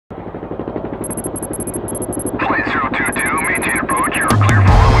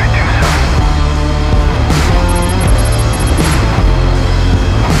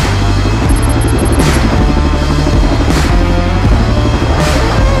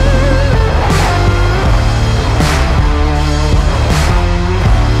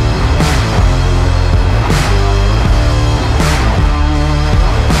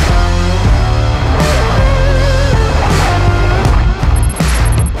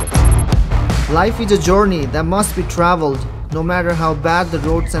Life is a journey that must be traveled, no matter how bad the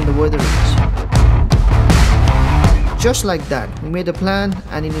roads and the weather is. Just like that, we made a plan,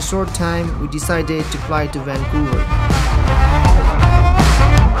 and in a short time, we decided to fly to Vancouver.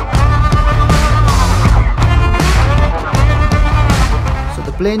 So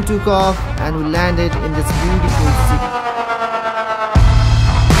the plane took off and we landed in this beautiful city.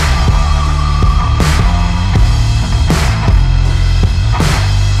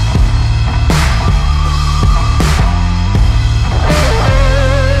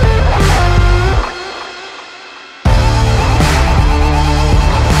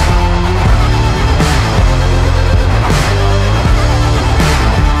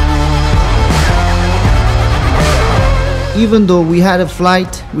 Even though we had a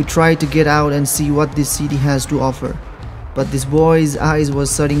flight, we tried to get out and see what this city has to offer. But this boy's eyes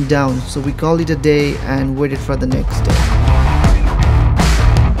was shutting down, so we called it a day and waited for the next day.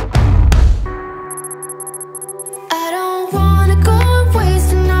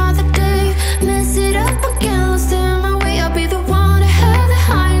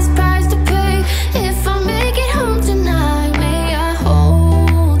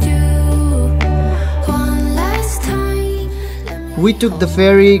 We took the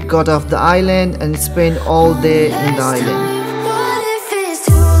ferry, got off the island and spent all day in the island.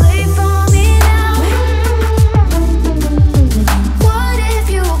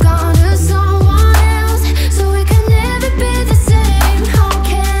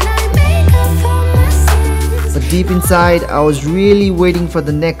 But deep inside, I was really waiting for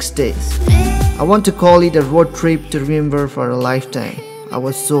the next day. I want to call it a road trip to remember for a lifetime. I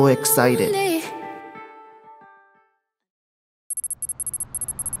was so excited.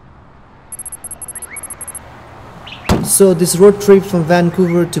 So this road trip from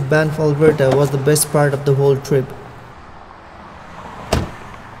Vancouver to Banff Alberta was the best part of the whole trip.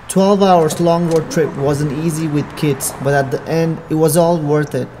 12 hours long road trip wasn't easy with kids, but at the end it was all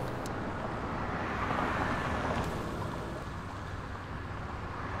worth it.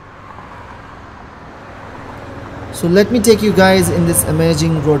 So let me take you guys in this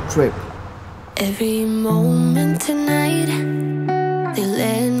amazing road trip. Every moment tonight, they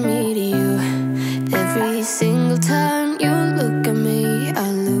led me to you. Every single time you look at me,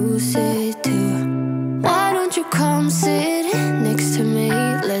 I lose it too. Why don't you come sit next to me?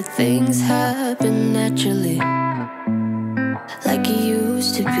 Let things happen naturally, like it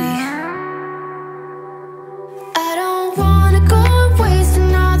used to be. I don't wanna go and waste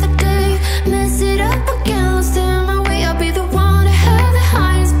another day, mess it up again, lost in my way. I'll be the one to have the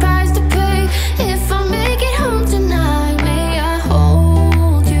highest price to pay. If I make it home tonight, may I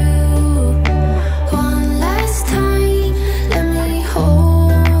hold you one last time? Let me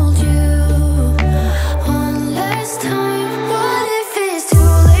hold you one last time. What if it's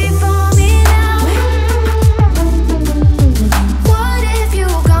too late for me now? What if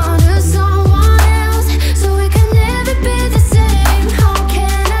you're gone to someone else, so we can never be the same? How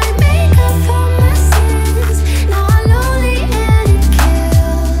can I make up for my sins? Now I'm lonely and it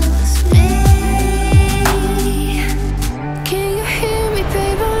kills me. Can you hear me,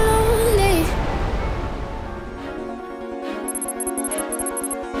 babe? I'm lonely.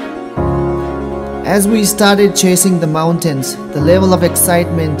 As we started chasing the mountains, the level of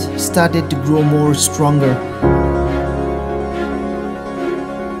excitement started to grow more stronger.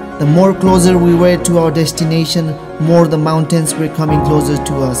 The more closer we were to our destination, more the mountains were coming closer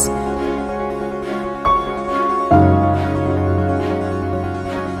to us.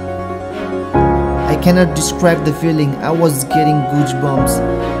 I cannot describe the feeling. I was getting goosebumps.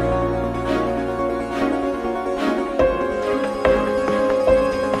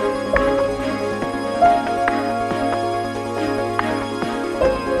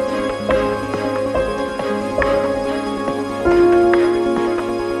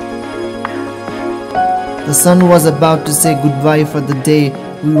 The sun was about to say goodbye for the day.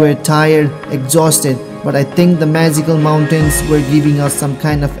 We were tired, exhausted, but I think the magical mountains were giving us some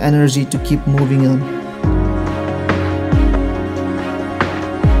kind of energy to keep moving on.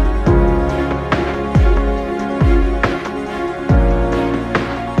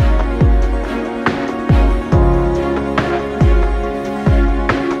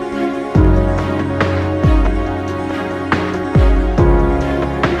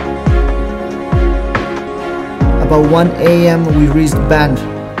 About 1 AM we reached Banff,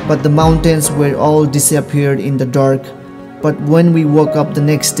 but the mountains were all disappeared in the dark. But when we woke up the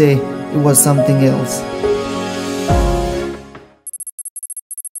next day, it was something else.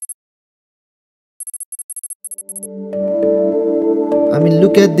 I mean,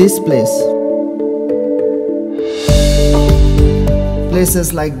 look at this place.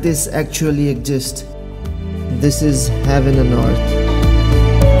 places like this actually exist. This is heaven on earth.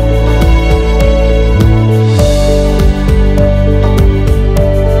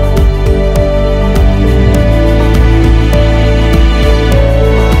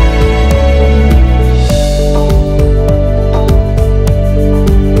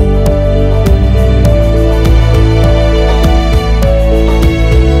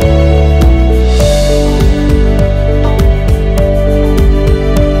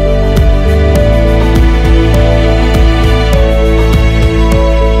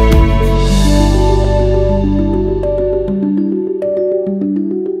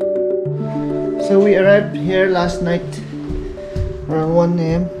 So we arrived here last night around 1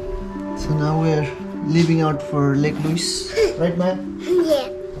 AM. So now we're leaving out for Lake Louise. Right, man? Yeah.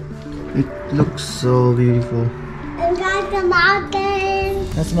 It looks so beautiful. And that's the mountain.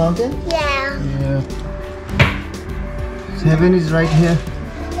 That's the mountain? Yeah. Yeah. Heaven is right here.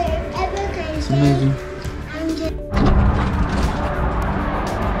 It's amazing.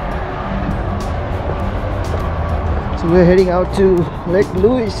 So we're heading out to Lake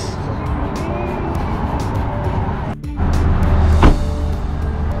Louise.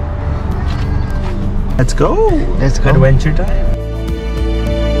 Let's go! Let's go. Adventure time!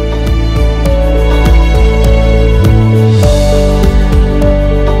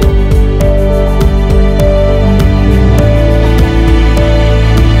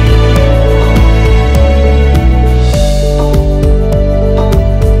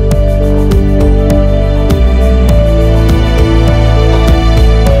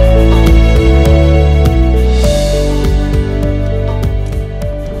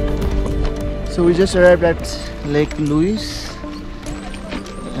 So we just arrived at Lake Louise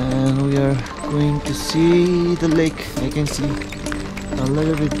and we are going to see the lake. I can see a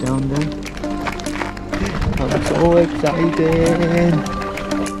little bit down there. I'm so excited.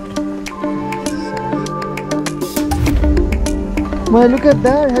 Man, look at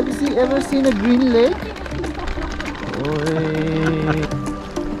that. Have you ever seen a green lake? Oi.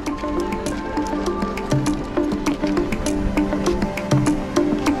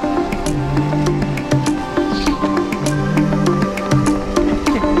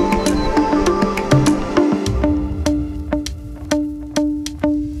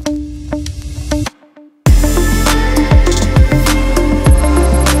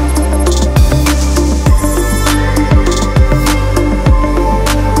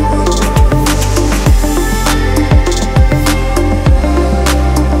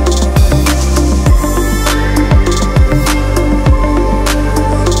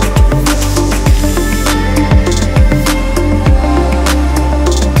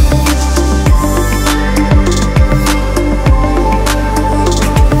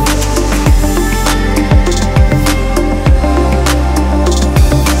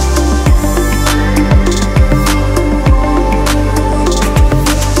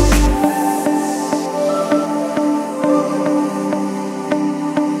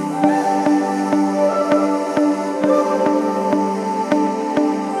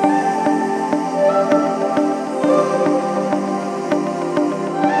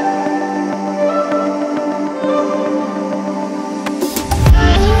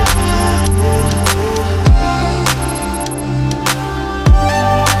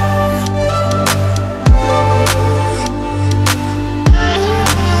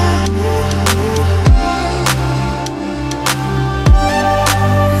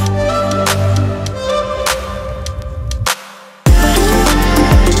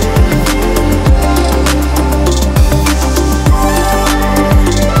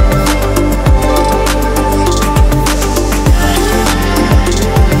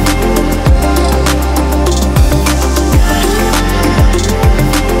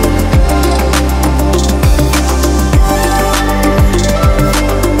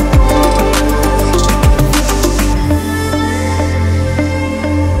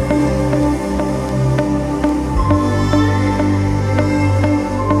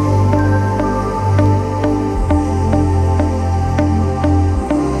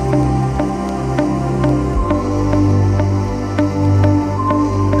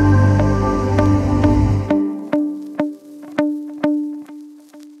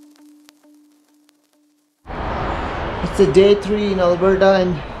 It's a day 3 in Alberta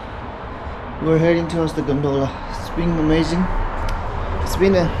and we're heading towards the gondola. It's been amazing. It's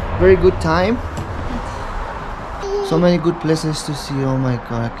been a very good time. So many good places to see. Oh my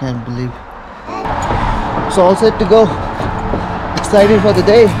god, I can't believe. So all set to go. Excited for the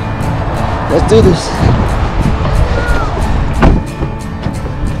day. Let's do this.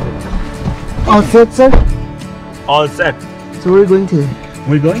 All set, sir? All set. So where are we going to?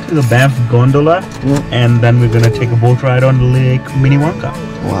 We're going to the Banff Gondola, and then we're gonna take a boat ride on Lake Minnewanka.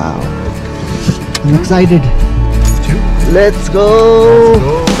 Wow. I'm excited. Too. Let's go.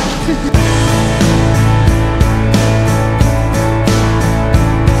 Let's go.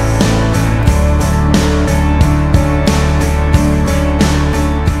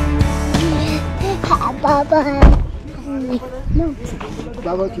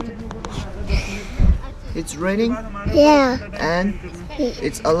 It's raining. Yeah. And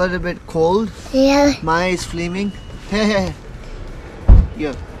it's a little bit cold. Yeah. My is flaming.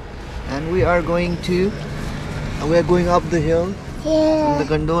 Yeah. And we are going up the hill Yeah. in the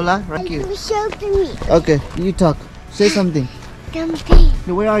gondola. Right here. Show to me. Okay, you talk. Say something. Dumpy.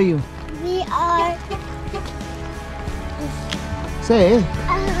 Where are you? We are. Say.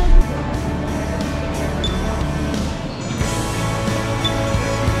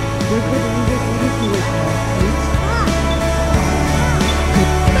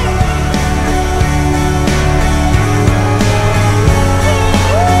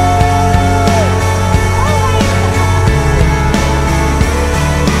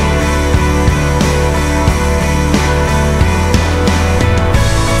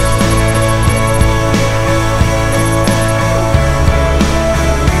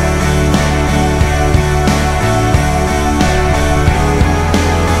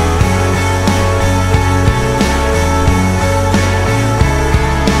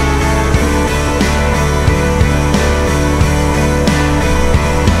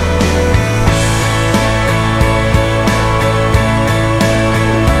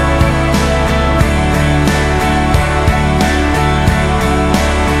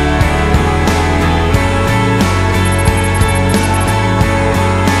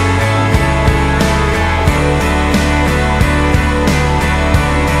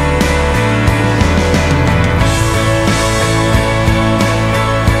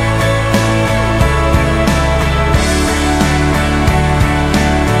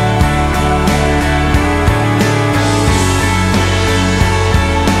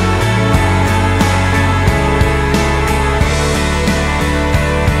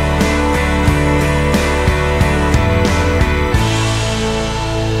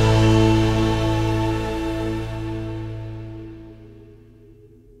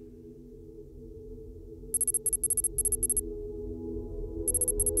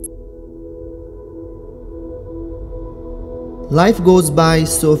 Life goes by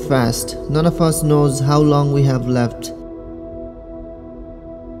so fast, none of us knows how long we have left.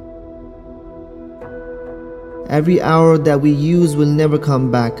 Every hour that we use will never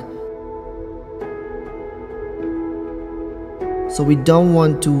come back. So we don't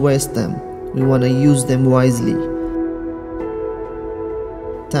want to waste them, we want to use them wisely.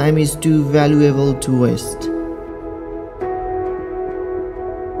 Time is too valuable to waste.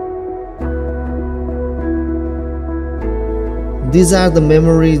 These are the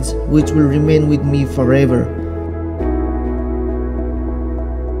memories which will remain with me forever.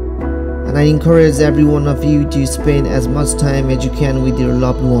 And I encourage every one of you to spend as much time as you can with your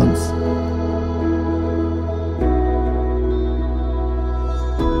loved ones.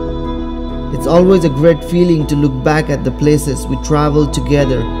 It's always a great feeling to look back at the places we traveled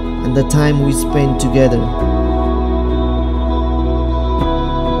together and the time we spent together.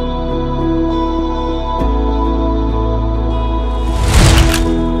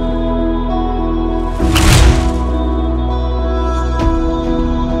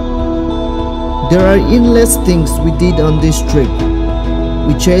 There are endless things we did on this trip.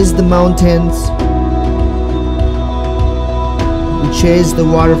 We chased the mountains, we chased the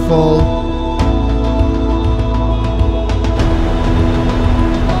waterfall,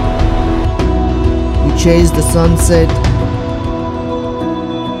 we chased the sunset,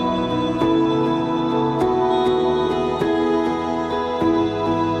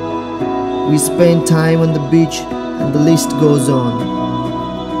 we spent time on the beach, and the list goes on.